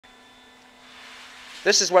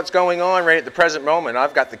this is what's going on right at the present moment.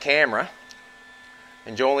 I've got the camera,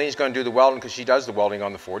 and Jolene's going to do the welding because she does the welding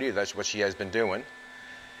on the 40. That's what she has been doing.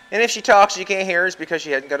 And if she talks, you can't hear her, it's because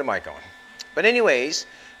she hasn't got a mic on. But anyways,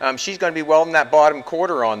 she's going to be welding that bottom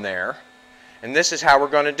quarter on there, and this is how we're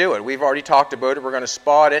going to do it. We've already talked about it. We're going to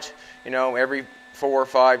spot it, you know, every 4 or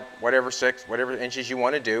 5, whatever 6, whatever inches you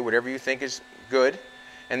want to do, whatever you think is good.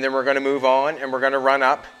 And then we're going to move on, and we're going to run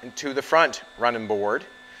up to the front running board.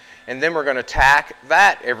 And then we're going to tack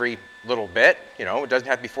that every little bit. You know, it doesn't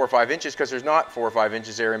have to be 4 or 5 inches because there's not 4 or 5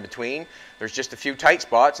 inches there in between. There's just a few tight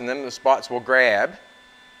spots, and then the spots will grab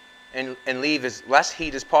and leave as less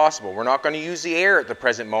heat as possible. We're not going to use the air at the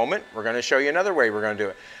present moment. We're going to show you another way we're going to do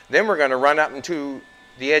it. Then we're going to run up into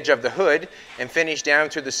the edge of the hood and finish down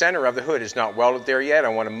to the center of the hood. It's not welded there yet. I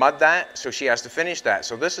want to mud that, so she has to finish that.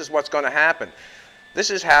 So this is what's going to happen. This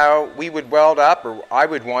is how we would weld up, or I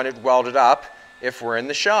would want it welded up if we're in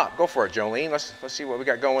the shop. Go for it, Jolene. Let's see what we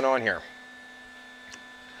got going on here.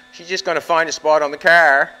 She's just going to find a spot on the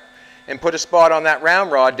car and put a spot on that round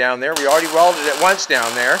rod down there. We already welded it once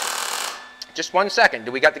down there. Just 1 second.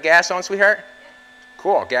 Do we got the gas on, sweetheart? Yeah.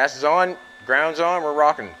 Cool. Gas is on, ground's on, we're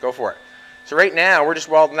rocking. Go for it. So right now, we're just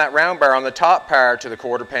welding that round bar on the top part to the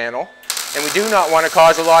quarter panel, and we do not want to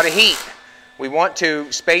cause a lot of heat. We want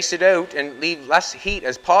to space it out and leave less heat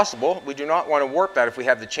as possible. We do not want to warp that if we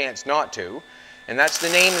have the chance not to. And that's the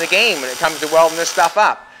name of the game when it comes to welding this stuff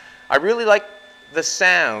up. I really like the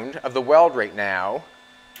sound of the weld right now.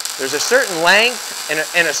 There's a certain length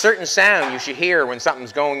and a certain sound you should hear when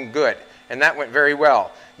something's going good. And that went very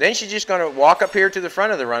well. Then she's just going to walk up here to the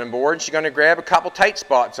front of the running board. And she's going to grab a couple tight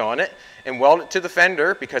spots on it and weld it to the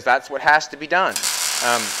fender because that's what has to be done.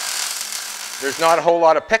 There's not a whole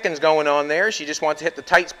lot of pickings going on there. She just wants to hit the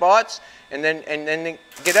tight spots and then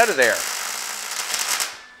get out of there.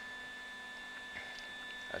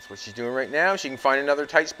 That's what she's doing right now. She can find another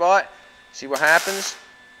tight spot. See what happens.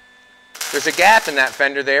 There's a gap in that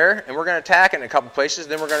fender there, and we're going to tack it in a couple places.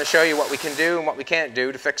 Then we're going to show you what we can do and what we can't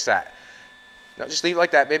do to fix that. Now just leave it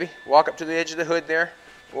like that, baby. Walk up to the edge of the hood there.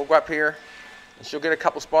 We'll go up here, and she'll get a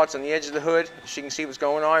couple spots on the edge of the hood. She can see what's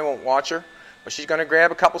going on. I won't watch her, but she's going to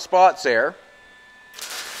grab a couple spots there.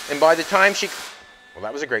 And by the time she, well,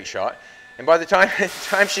 that was a great shot. And by the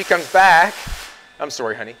time she comes back, I'm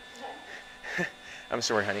sorry, honey. I'm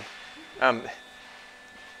sorry, honey.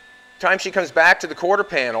 Time she comes back to the quarter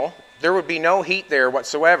panel, there would be no heat there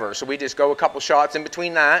whatsoever. So we just go a couple shots in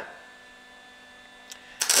between that,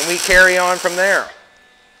 and we carry on from there.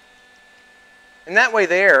 And that way,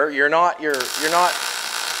 there you're not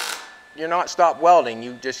stop welding.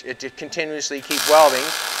 You just continuously keep welding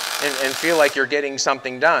and feel like you're getting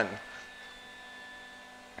something done.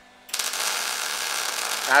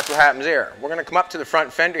 That's what happens there. We're going to come up to the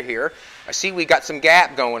front fender here. I see we got some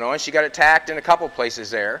gap going on. She got it tacked in a couple places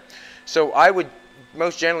there. So I would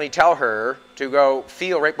most generally tell her to go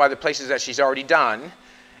feel right by the places that she's already done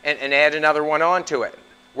and add another one onto it.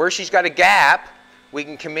 Where she's got a gap, we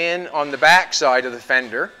can come in on the back side of the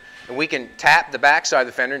fender, and we can tap the back side of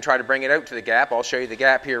the fender and try to bring it out to the gap. I'll show you the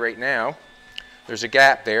gap here right now. There's a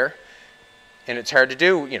gap there, and it's hard to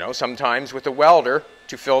do, you know, sometimes with a welder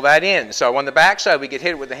to fill that in. So on the back side, we could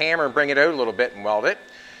hit it with the hammer and bring it out a little bit and weld it.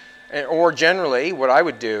 Or generally, what I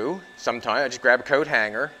would do, sometimes I just grab a coat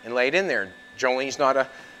hanger and lay it in there. Jolene's not a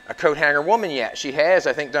coat hanger woman yet. She has,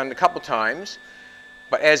 I think, done it a couple times.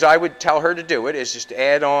 But as I would tell her to do it, is just to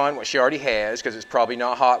add on what she already has, because it's probably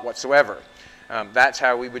not hot whatsoever. That's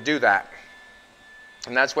how we would do that.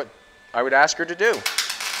 And that's what I would ask her to do.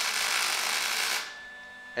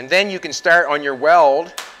 And then you can start on your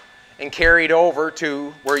weld and carry it over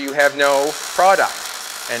to where you have no product.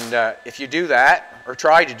 And if you do that, or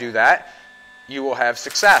try to do that, you will have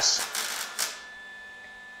success.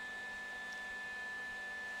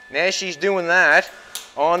 And as she's doing that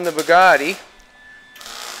on the Bugatti,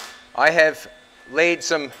 I have laid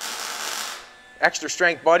some extra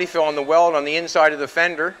strength body fill on the weld on the inside of the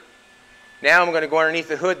fender. Now I'm going to go underneath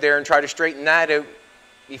the hood there and try to straighten that out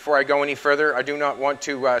before I go any further. I do not want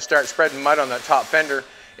to start spreading mud on the top fender.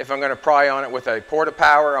 If I'm going to pry on it with a porta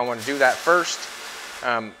power, I want to do that first.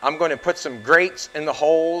 I'm going to put some grates in the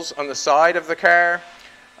holes on the side of the car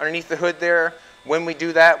underneath the hood there. When we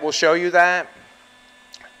do that, we'll show you that.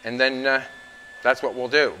 And then that's what we'll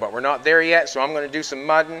do. But we're not there yet, so I'm going to do some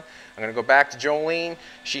mudding. I'm going to go back to Jolene.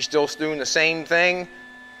 She's still doing the same thing.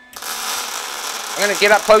 I'm going to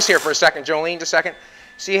get up close here for a second, Jolene, just a second.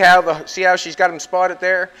 See how she's got them spotted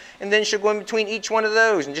there? And then she'll go in between each one of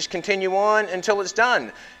those and just continue on until it's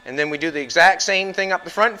done. And then we do the exact same thing up the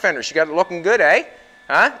front fender. She got it looking good, eh?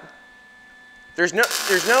 Huh? There's no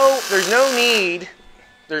need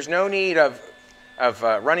of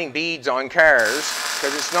running beads on cars,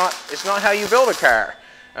 because it's not how you build a car.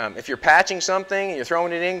 If you're patching something and you're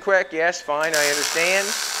throwing it in quick, yes, fine, I understand.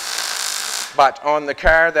 But on the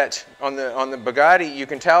car on the Bugatti, you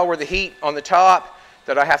can tell where the heat on the top,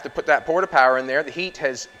 that I have to put that porta power in there. The heat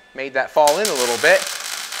has made that fall in a little bit,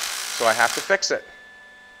 so I have to fix it.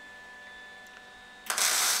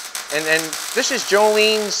 And then this is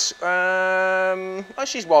Jolene's, oh,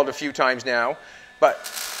 she's welded a few times now, but,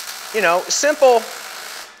 you know, simple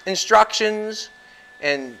instructions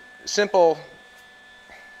and simple,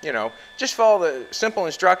 you know, just follow the simple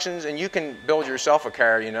instructions and you can build yourself a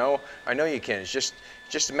car, you know. I know you can. It's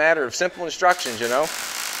just a matter of simple instructions, you know.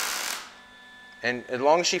 And as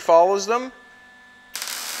long as she follows them,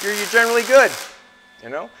 you're generally good, you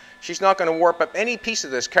know. She's not going to warp up any piece of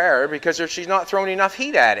this car because she's not throwing enough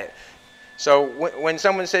heat at it. So when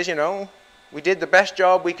someone says, you know, we did the best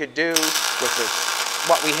job we could do with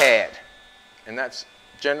what we had, and that's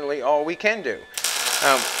generally all we can do.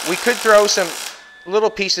 We could throw some little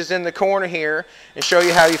pieces in the corner here and show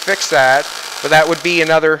you how you fix that, but that would be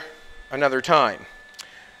another time.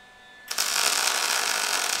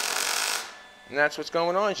 And that's what's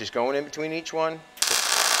going on. She's going in between each one.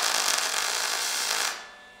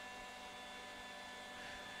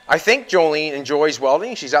 I think Jolene enjoys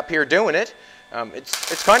welding. She's up here doing it.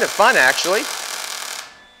 It's kind of fun, actually.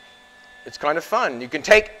 It's kind of fun. You can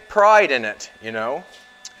take pride in it, you know.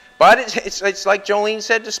 But it's like Jolene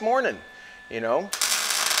said this morning, you know.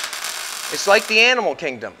 It's like the animal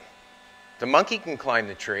kingdom. The monkey can climb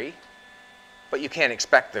the tree, but you can't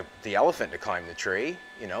expect the elephant to climb the tree.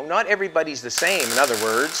 You know, not everybody's the same. In other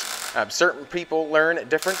words, certain people learn at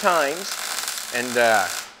different times, and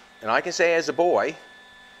I can say as a boy,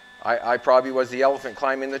 I probably was the elephant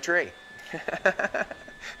climbing the tree.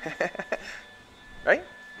 Right?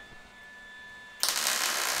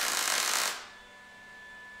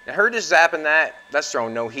 Now her just zapping that's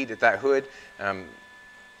throwing no heat at that hood.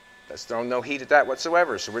 That's throwing no heat at that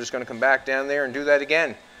whatsoever. So we're just going to come back down there and do that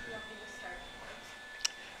again.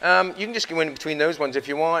 You can just go in between those ones if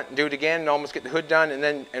you want and do it again and almost get the hood done, and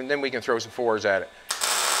then we can throw some fours at it.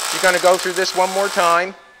 You're going to go through this one more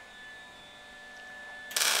time.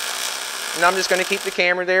 And I'm just going to keep the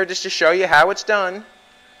camera there just to show you how it's done,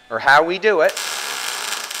 or how we do it.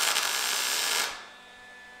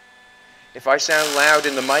 If I sound loud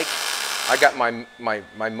in the mic, I got my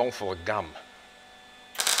mouth full of gum.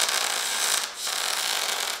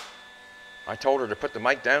 I told her to put the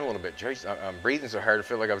mic down a little bit. Jeez, I'm breathing so hard I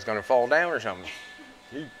feel like I was going to fall down or something.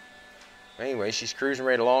 Anyway, she's cruising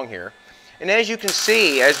right along here. And as you can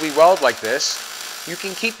see, as we weld like this, you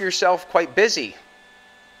can keep yourself quite busy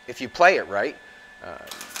if you play it right.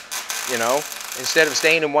 You know, instead of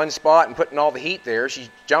staying in one spot and putting all the heat there, she's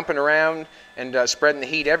jumping around and spreading the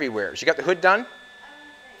heat everywhere. She got the hood done?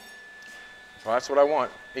 Well, that's what I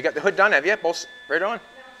want. You got the hood done, have you? Both right on?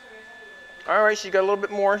 All right, she's got a little bit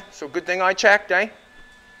more, so good thing I checked, eh?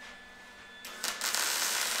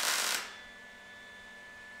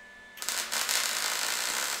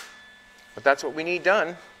 But that's what we need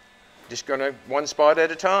done. Just gonna one spot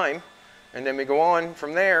at a time, and then we go on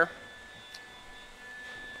from there.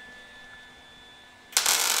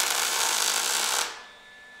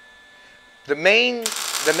 The main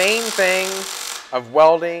thing of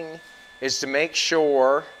welding is to make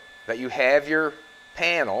sure that you have your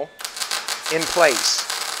panel in place.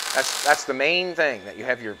 That's the main thing, that you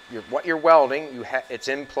have your what you're welding, it's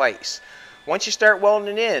in place. Once you start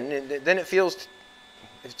welding it in, then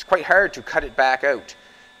it's quite hard to cut it back out.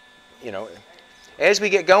 You know, as we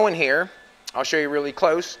get going here, I'll show you really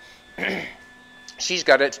close. She's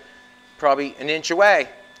got it probably an inch away.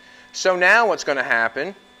 So now what's going to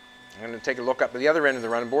happen? I'm going to take a look up at the other end of the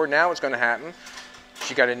running board. Now what's going to happen?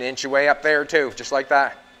 She got an inch away up there too, just like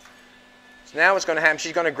that. So now what's going to happen?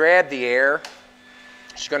 She's going to grab the air.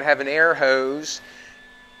 She's going to have an air hose,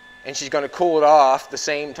 and she's going to cool it off the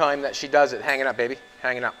same time that she does it. Hang it up, baby.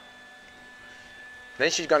 Hang it up. Then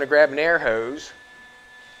she's going to grab an air hose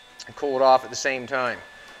and cool it off at the same time.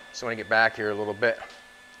 So when I get back here a little bit.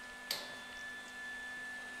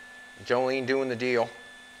 Jolene doing the deal.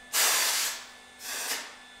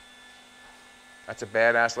 That's a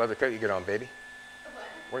badass leather coat you get on, baby.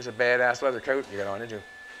 Where's a badass leather coat you got on, did you?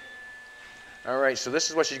 All right, so this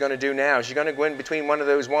is what she's going to do now. She's going to go in between one of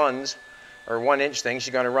those ones, or 1 inch things.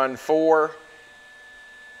 She's going to run four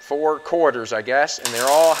quarters, I guess, and they're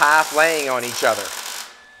all half laying on each other.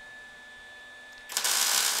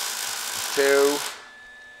 2,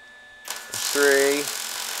 3.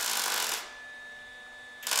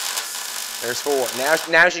 There's 4.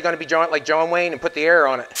 Now she's going to be like John Wayne and put the air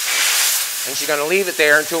on it. And she's going to leave it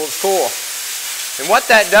there until it's cool. And what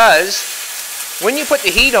that does, when you put the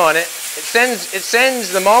heat on it, it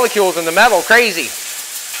sends the molecules in the metal crazy.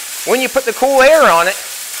 When you put the cool air on it,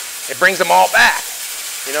 it brings them all back.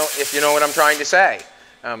 You know, if you know what I'm trying to say.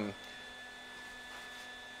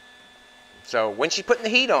 So when she's putting the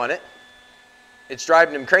heat on it, it's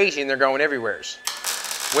driving them crazy and they're going everywhere.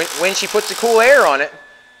 When she puts the cool air on it,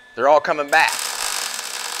 they're all coming back.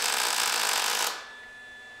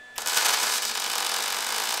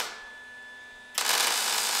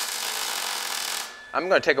 I'm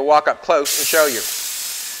going to take a walk up close and show you.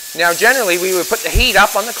 Now generally we would put the heat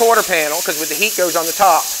up on the quarter panel because the heat goes on the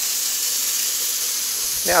top.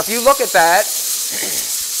 Now if you look at that,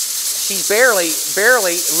 she's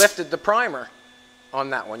barely lifted the primer on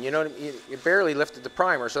that one. You know what I mean? You barely lifted the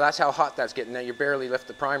primer, so that's how hot that's getting. Now you barely lift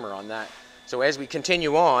the primer on that. So as we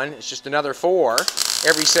continue on, it's just another 4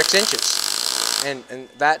 every 6 inches. And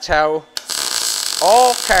that's how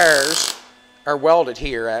all cars are welded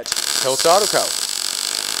here at Hiltz Auto Co.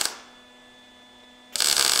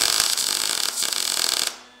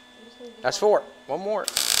 That's 4. One more.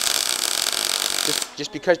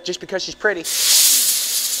 Just because she's pretty.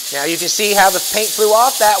 Now you can see how the paint flew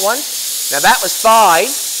off that one. Now that was 5.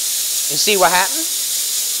 And see what happened?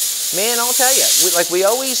 Man, I'll tell you.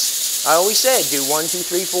 I always said, do 1, 2,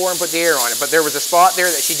 3, 4 and put the air on it. But there was a spot there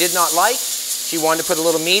that she did not like. She wanted to put a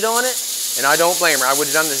little meat on it. And I don't blame her. I would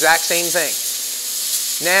have done the exact same thing.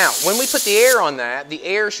 Now, when we put the air on that, the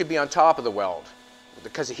air should be on top of the weld.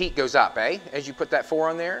 Because the heat goes up, eh? As you put that 4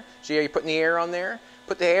 on there. See how you're putting the air on there?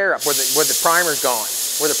 Put the air up where the primer's gone.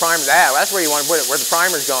 Where the primer's at. That's where you want to put it, where the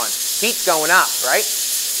primer's gone. Heat's going up, right?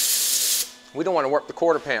 We don't want to work the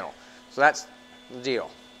quarter panel. So that's the deal.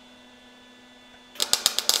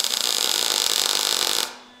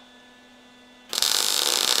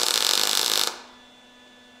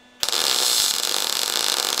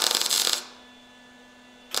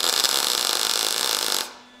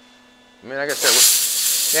 I mean, like I said,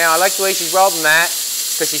 now I like the way she's welding that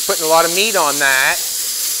because she's putting a lot of meat on that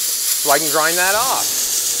so I can grind that off.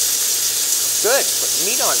 Good, put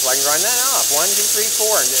meat on it so I can grind that off. 1, 2, 3,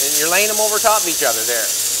 4, and you're laying them over top of each other there.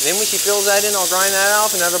 And then when she fills that in, I'll grind that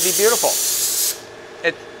off and that'll be beautiful.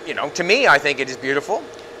 You know, to me, I think it is beautiful.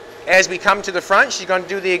 As we come to the front, she's going to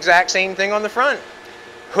do the exact same thing on the front.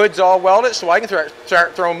 Hood's all welded, so I can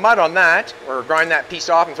start throwing mud on that, or grind that piece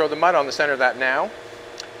off and throw the mud on the center of that now.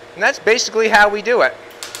 And that's basically how we do it.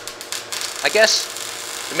 I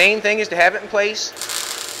guess the main thing is to have it in place,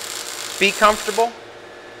 be comfortable,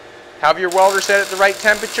 have your welder set at the right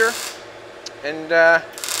temperature, and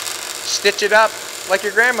stitch it up like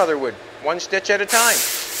your grandmother would, 1 stitch at a time.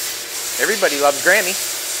 Everybody loves Grammy.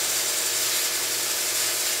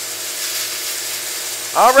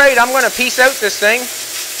 Alright, I'm going to piece out this thing.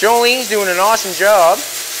 Jolene's doing an awesome job.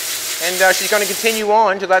 And she's going to continue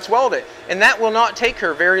on till that's welded. And that will not take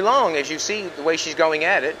her very long. As you see the way she's going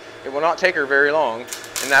at it, it will not take her very long.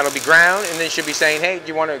 And that'll be ground, and then she'll be saying, hey, do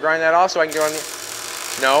you want to grind that off so I can go on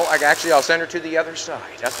the... No, I'll send her to the other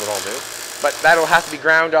side. That's what I'll do. But that'll have to be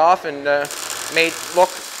ground off and made look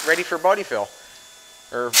ready for body fill.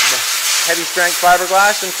 Or heavy strength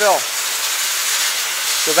fiberglass and fill.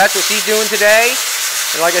 So that's what she's doing today.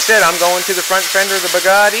 And like I said, I'm going to the front fender of the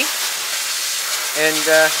Bugatti and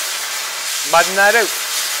mudding that out.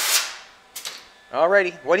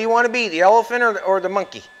 Alrighty, what do you want to be, the elephant or the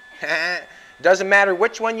monkey? Doesn't matter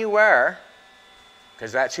which one you are,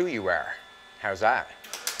 because that's who you are. How's that?